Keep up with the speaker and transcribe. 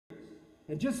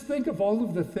And just think of all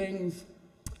of the things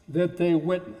that they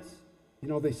witnessed. You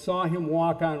know, they saw him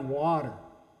walk on water.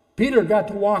 Peter got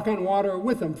to walk on water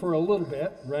with him for a little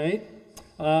bit, right?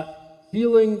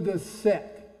 Healing the sick,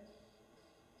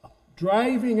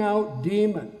 driving out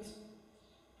demons,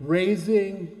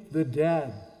 raising the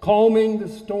dead, calming the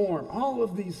storm, all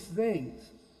of these things.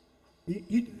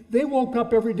 They woke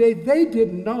up every day. They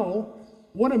didn't know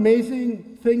what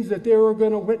amazing things that they were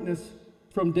going to witness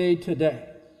from day to day.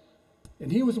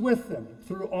 And he was with them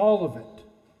through all of it.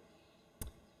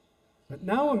 But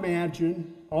now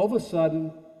imagine, all of a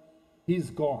sudden,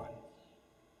 he's gone.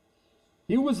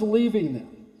 He was leaving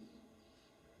them.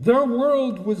 Their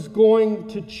world was going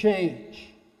to change.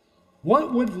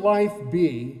 What would life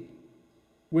be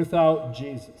without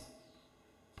Jesus?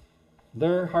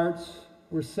 Their hearts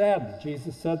were saddened.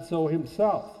 Jesus said so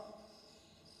himself.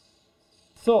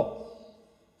 So,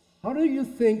 how do you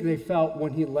think they felt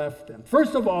when he left them?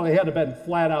 First of all, they had to have been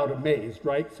flat out amazed,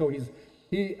 right? So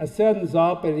he ascends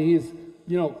up and he's,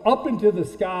 up into the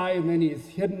sky, and then he's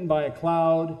hidden by a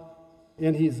cloud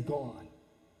and he's gone.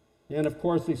 And of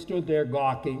course, they stood there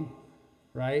gawking,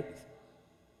 right?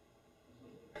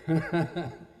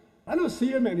 I don't see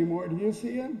him anymore. Do you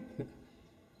see him?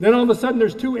 Then all of a sudden,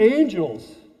 there's two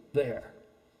angels there.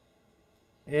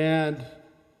 And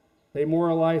they more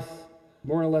or less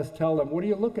tell them, what are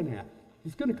you looking at?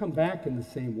 He's going to come back in the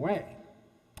same way.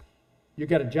 You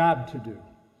got a job to do,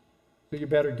 so you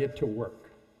better get to work.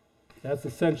 That's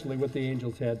essentially what the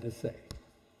angels had to say.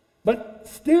 But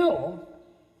still,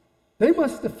 they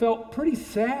must have felt pretty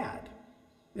sad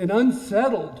and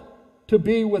unsettled to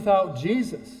be without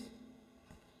Jesus.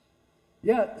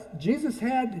 Yet, Jesus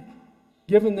had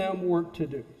given them work to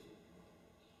do.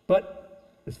 But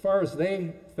as far as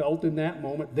they felt in that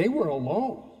moment, they were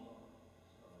alone.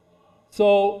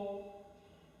 So,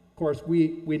 of course,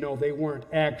 we know they weren't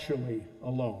actually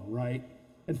alone, right?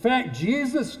 In fact,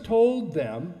 Jesus told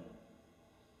them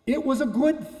it was a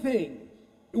good thing.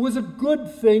 It was a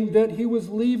good thing that he was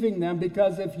leaving them,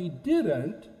 because if he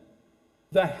didn't,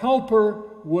 the helper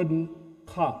wouldn't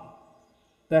come.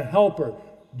 The helper.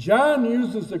 John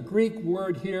uses the Greek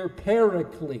word here,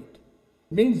 paraclete.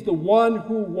 It means the one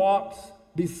who walks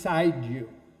beside you.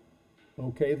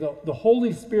 Okay, the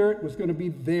Holy Spirit was going to be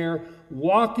there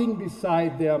walking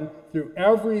beside them through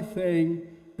everything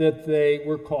that they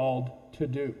were called to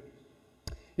do.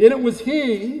 And it was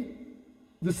he,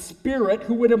 the Spirit,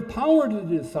 who would empower the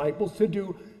disciples to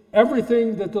do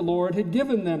everything that the Lord had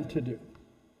given them to do.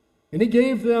 And he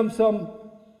gave them some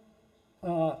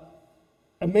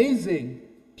amazing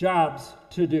jobs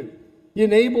to do. He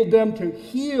enabled them to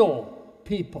heal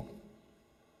people,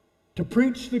 to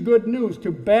preach the good news,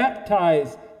 to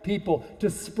baptize people, to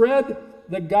spread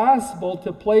the gospel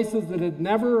to places that had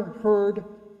never heard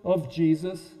of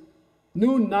Jesus,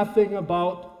 knew nothing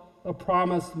about a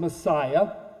promised Messiah.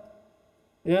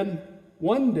 And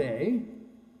one day,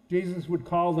 Jesus would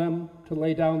call them to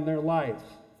lay down their lives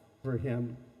for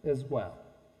him as well.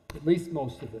 At least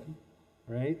most of them,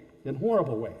 right? In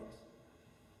horrible ways.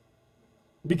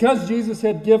 Because Jesus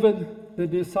had given the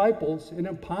disciples an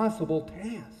impossible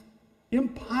task.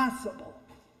 Impossible.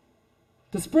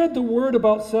 To spread the word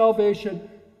about salvation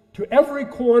to every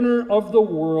corner of the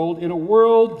world, in a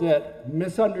world that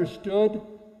misunderstood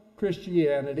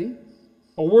Christianity,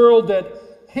 a world that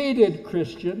hated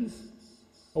Christians,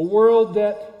 a world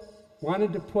that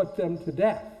wanted to put them to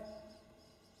death.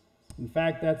 In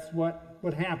fact, that's what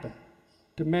would happen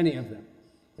to many of them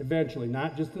eventually,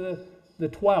 not just the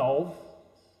 12,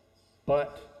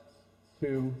 but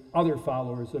to other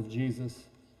followers of Jesus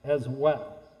as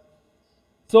well.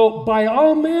 So, by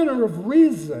all manner of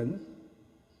reason,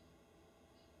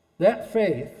 that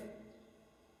faith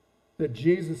that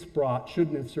Jesus brought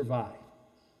shouldn't have survived.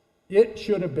 It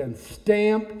should have been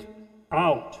stamped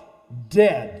out,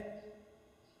 dead.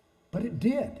 But it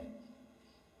did.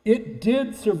 It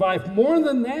did survive. More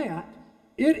than that,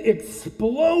 it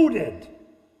exploded.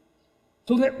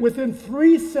 So that within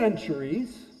 3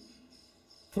 centuries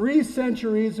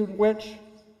in which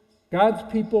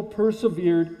God's people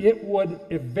persevered, it would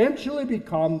eventually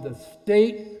become the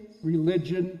state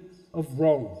religion of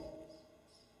Rome.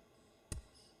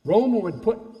 Rome would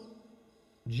put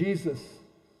Jesus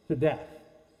to death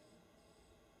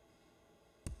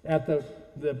at the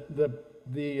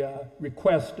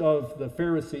request of the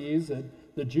Pharisees and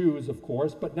the Jews, of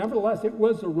course, but nevertheless, it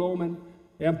was the Roman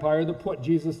Empire that put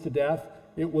Jesus to death.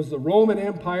 It was the Roman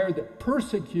Empire that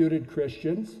persecuted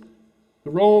Christians. The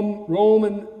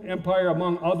Roman Empire,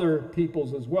 among other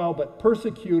peoples as well, but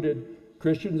persecuted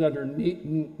Christians under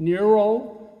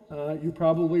Nero. You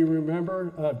probably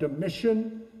remember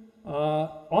Domitian,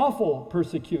 awful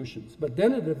persecutions. But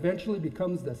then it eventually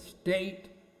becomes the state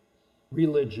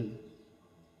religion.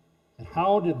 And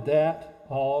how did that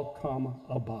all come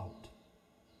about?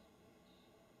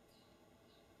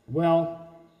 Well,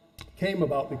 it came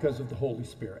about because of the Holy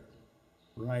Spirit,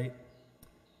 right?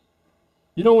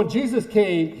 You know, when Jesus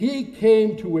came, he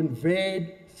came to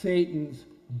invade Satan's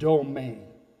domain.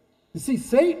 You see,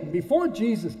 Satan, before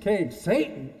Jesus came,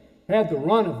 Satan had the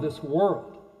run of this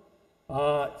world.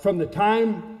 From the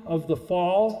time of the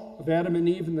fall of Adam and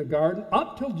Eve in the garden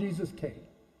up till Jesus came.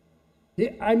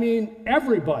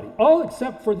 Everybody, all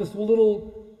except for this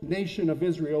little nation of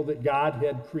Israel that God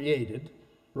had created,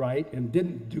 right, and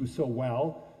didn't do so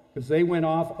well, because they went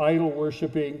off idol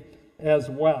worshiping as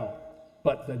well.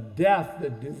 But the death, the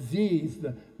disease,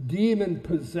 the demon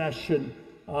possession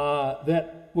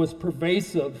that was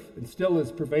pervasive and still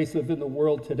is pervasive in the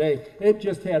world today, it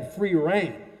just had free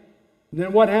reign. And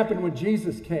then what happened when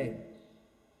Jesus came?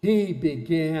 He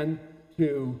began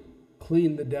to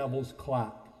clean the devil's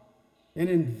clock and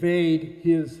invade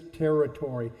his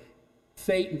territory,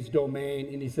 Satan's domain,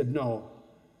 and he said, no,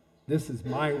 this is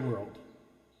my world.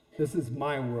 This is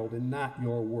my world and not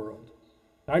your world.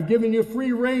 I've given you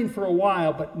free reign for a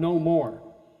while, but no more.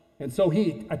 And so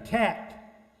he attacked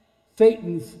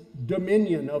Satan's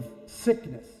dominion of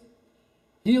sickness,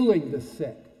 healing the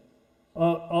sick,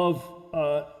 of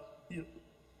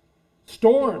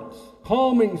storms,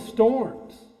 calming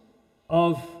storms,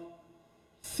 of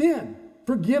sin,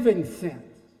 forgiving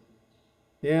sins,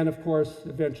 and of course,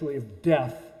 eventually of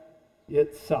death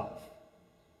itself.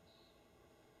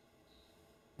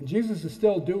 And Jesus is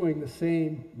still doing the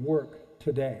same work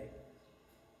today.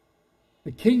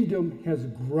 The kingdom has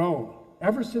grown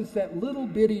ever since that little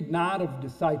bitty knot of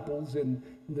disciples in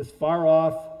this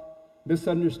far-off,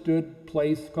 misunderstood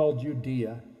place called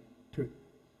Judea to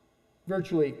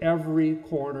virtually every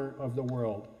corner of the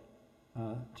world.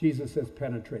 Jesus has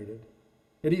penetrated.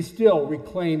 And he's still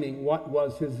reclaiming what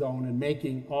was his own and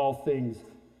making all things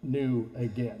new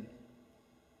again.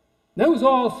 That was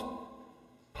all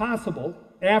possible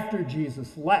after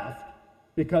Jesus left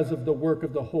because of the work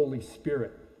of the Holy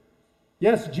Spirit.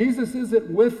 Yes, Jesus isn't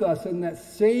with us in that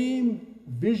same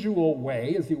visual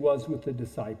way as he was with the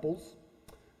disciples,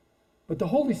 but the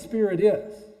Holy Spirit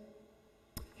is.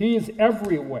 He's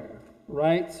everywhere,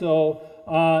 right? So,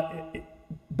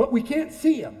 but we can't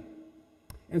see him.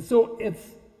 And so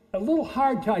it's a little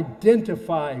hard to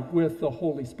identify with the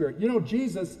Holy Spirit. You know,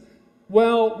 Jesus,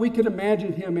 well, we can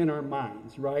imagine him in our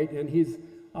minds, right? And he's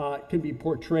can be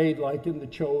portrayed like in The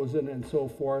Chosen and so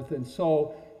forth. And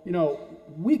so, you know,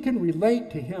 we can relate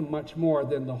to him much more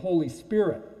than the Holy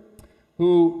Spirit,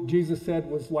 who Jesus said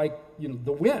was like, you know,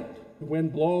 the wind. The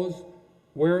wind blows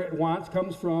where it wants,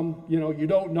 comes from, you know, you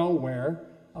don't know where,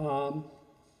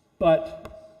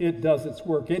 but it does its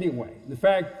work anyway. In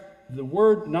fact,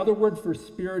 another word for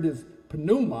spirit is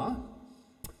pneuma,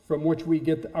 from which we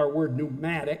get our word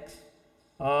pneumatics,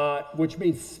 which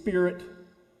means spirit,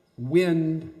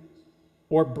 wind,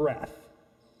 or breath.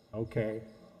 Okay?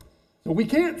 So we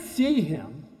can't see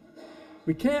him.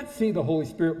 We can't see the Holy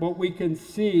Spirit, but we can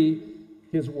see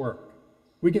his work.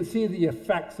 We can see the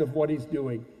effects of what he's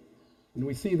doing. And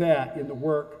we see that in the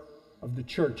work of the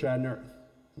church on earth,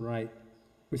 right?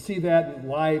 We see that in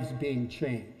lives being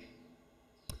changed.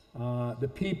 The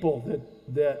people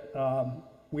that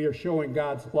we are showing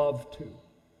God's love to.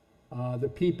 The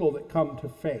people that come to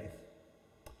faith.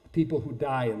 The people who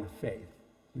die in the faith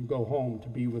and go home to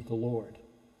be with the Lord.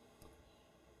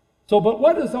 So, but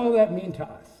what does all that mean to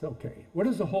us? Okay, what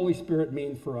does the Holy Spirit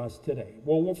mean for us today?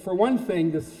 Well, for one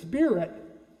thing, the Spirit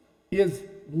is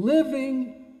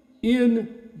living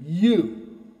in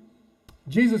you.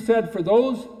 Jesus said, for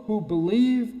those who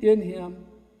believe in him,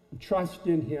 and trust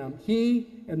in him,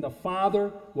 he and the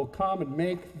Father will come and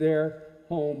make their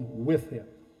home with him.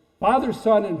 Father,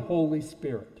 Son, and Holy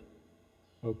Spirit.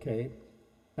 Okay?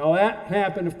 Now that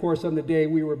happened, of course, on the day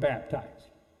we were baptized,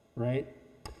 right?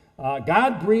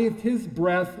 God breathed his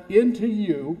breath into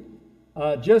you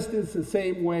just as the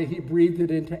same way he breathed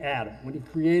it into Adam. When he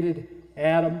created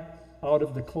Adam out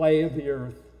of the clay of the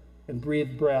earth and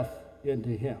breathed breath into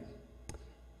him.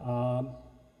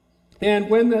 And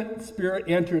when the Spirit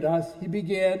entered us, he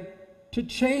began to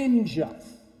change us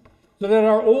so that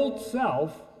our old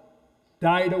self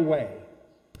died away.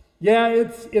 Yeah,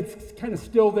 it's kind of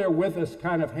still there with us,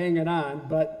 kind of hanging on,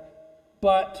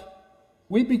 but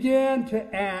we began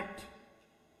to act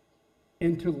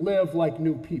and to live like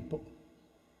new people,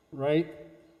 right?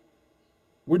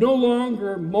 We're no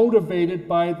longer motivated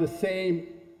by the same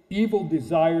evil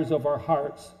desires of our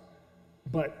hearts,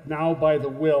 but now by the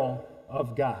will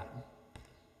of God.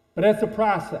 But that's a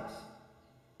process.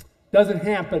 Doesn't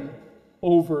happen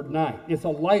overnight. It's a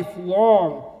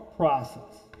lifelong process.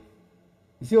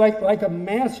 You see, like a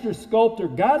master sculptor,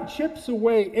 God chips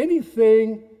away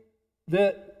anything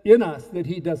that in us that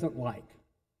he doesn't like,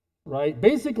 right?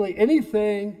 Basically,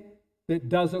 anything that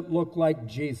doesn't look like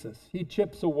Jesus, he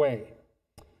chips away.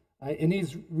 And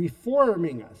he's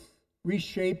reforming us,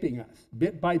 reshaping us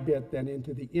bit by bit then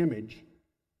into the image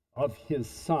of his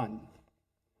Son.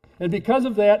 And because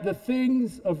of that, the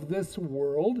things of this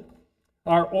world,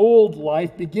 our old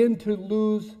life, begin to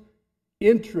lose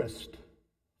interest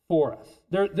for us.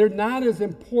 They're not as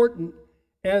important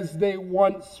as they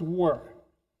once were.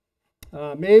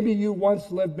 Maybe you once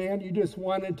lived, man, you just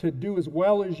wanted to do as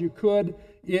well as you could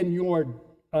in your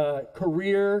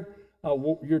career,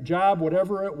 your job,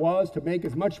 whatever it was, to make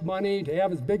as much money, to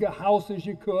have as big a house as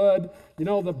you could,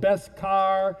 the best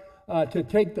car, to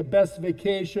take the best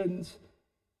vacations.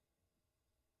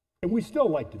 And we still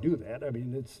like to do that. I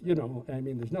mean,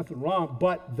 there's nothing wrong,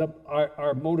 but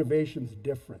our motivation's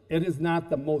different. It is not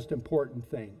the most important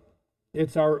thing.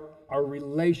 It's our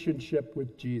relationship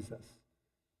with Jesus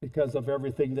because of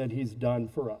everything that he's done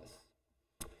for us.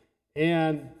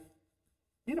 And,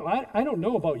 I don't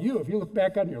know about you. If you look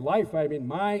back on your life, a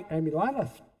lot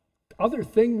of other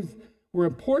things were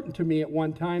important to me at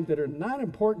one time that are not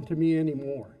important to me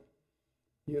anymore.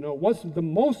 What's the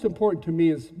most important to me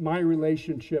is my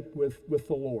relationship with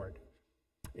the Lord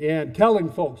and telling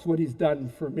folks what he's done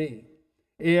for me,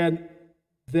 and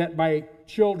that my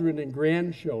children and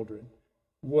grandchildren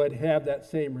would have that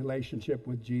same relationship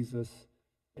with Jesus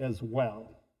as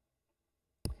well.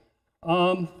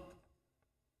 And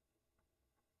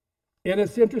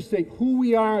it's interesting, who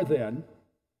we are then,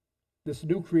 this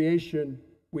new creation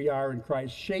we are in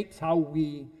Christ, shapes how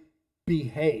we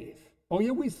behave. Oh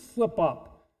yeah, we slip up.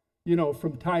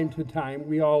 From time to time,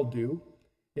 we all do,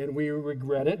 and we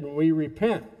regret it, and we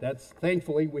repent.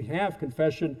 Thankfully, we have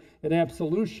confession and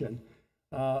absolution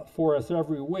for us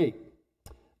every week.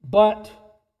 But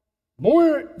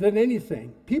more than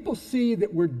anything, people see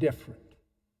that we're different.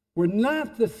 We're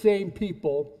not the same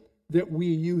people that we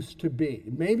used to be.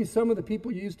 Maybe some of the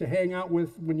people you used to hang out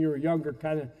with when you were younger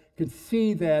kind of can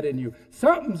see that in you.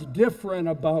 Something's different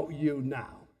about you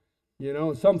now.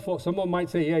 Some of them might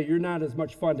say, yeah, you're not as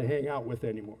much fun to hang out with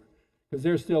anymore because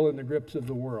they're still in the grips of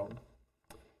the world.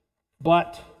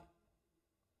 But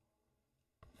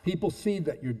people see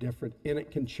that you're different, and it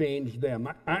can change them.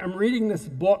 I'm reading this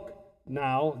book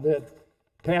now that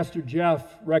Pastor Jeff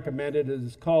recommended.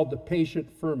 It's called The Patient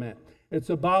Ferment. It's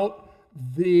about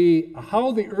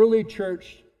how the early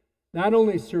church not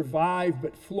only survived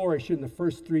but flourished in the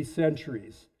first 3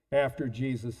 centuries after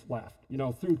Jesus left,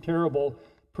 through terrible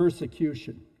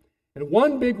persecution. And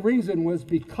one big reason was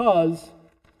because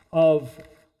of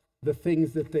the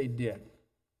things that they did.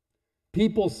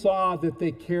 People saw that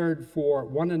they cared for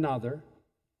one another.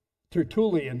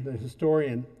 Tertullian, the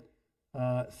historian,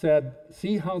 said,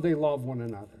 see how they love one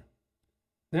another.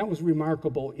 That was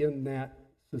remarkable in that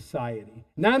society.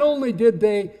 Not only did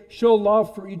they show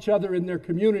love for each other in their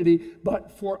community,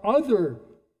 but for other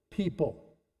people,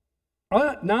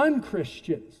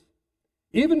 non-Christians.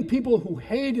 Even people who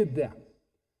hated them,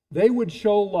 they would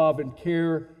show love and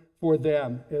care for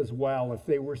them as well if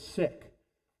they were sick.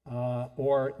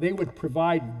 Or they would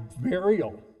provide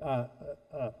burial,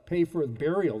 pay for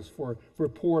burials for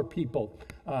poor people.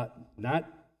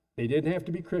 They didn't have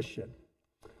to be Christian,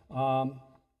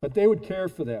 but they would care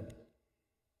for them.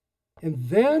 And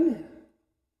then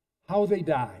how they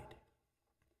died.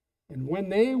 And when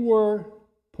they were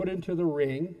put into the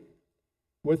ring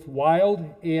with wild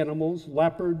animals,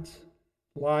 leopards,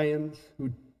 lions,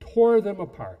 who tore them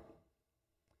apart,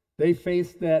 they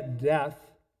faced that death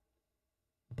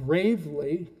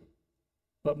bravely,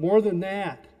 but more than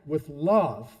that, with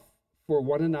love for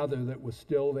one another that was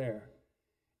still there.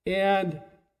 And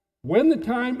when the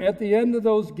time at the end of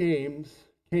those games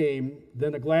came,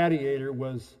 then a gladiator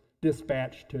was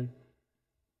dispatched to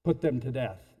put them to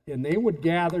death. And they would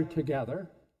gather together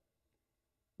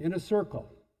in a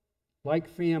circle, like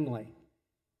family,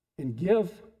 and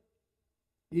give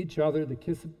each other the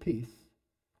kiss of peace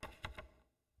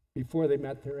before they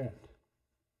met their end.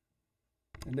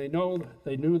 And they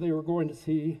knew they were going to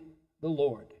see the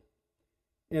Lord.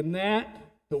 And that,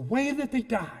 the way that they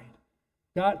died,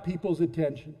 got people's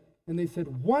attention. And they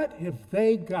said, what have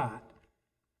they got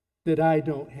that I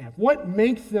don't have? What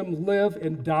makes them live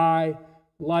and die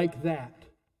like that?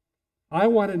 I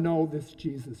want to know this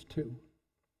Jesus too.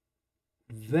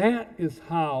 That is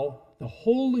how the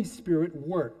Holy Spirit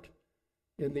worked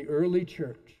in the early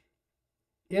church.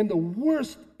 In the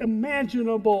worst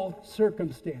imaginable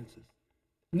circumstances,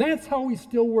 And that's how he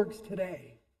still works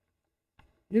today.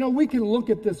 You know, we can look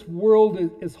at this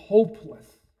world as hopeless.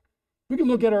 We can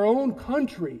look at our own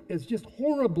country as just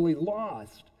horribly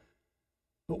lost.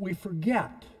 But we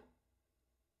forget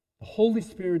the Holy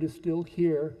Spirit is still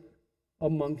here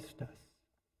amongst us.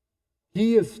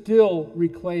 He is still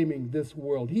reclaiming this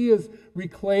world. He is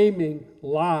reclaiming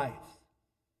lives.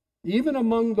 Even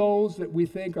among those that we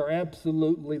think are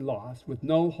absolutely lost, with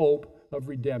no hope of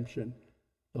redemption,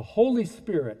 the Holy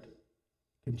Spirit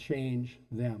can change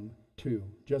them too,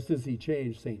 just as he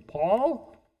changed St.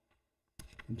 Paul,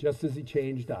 and just as he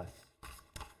changed us.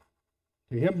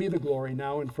 To him be the glory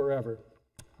now and forever.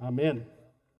 Amen.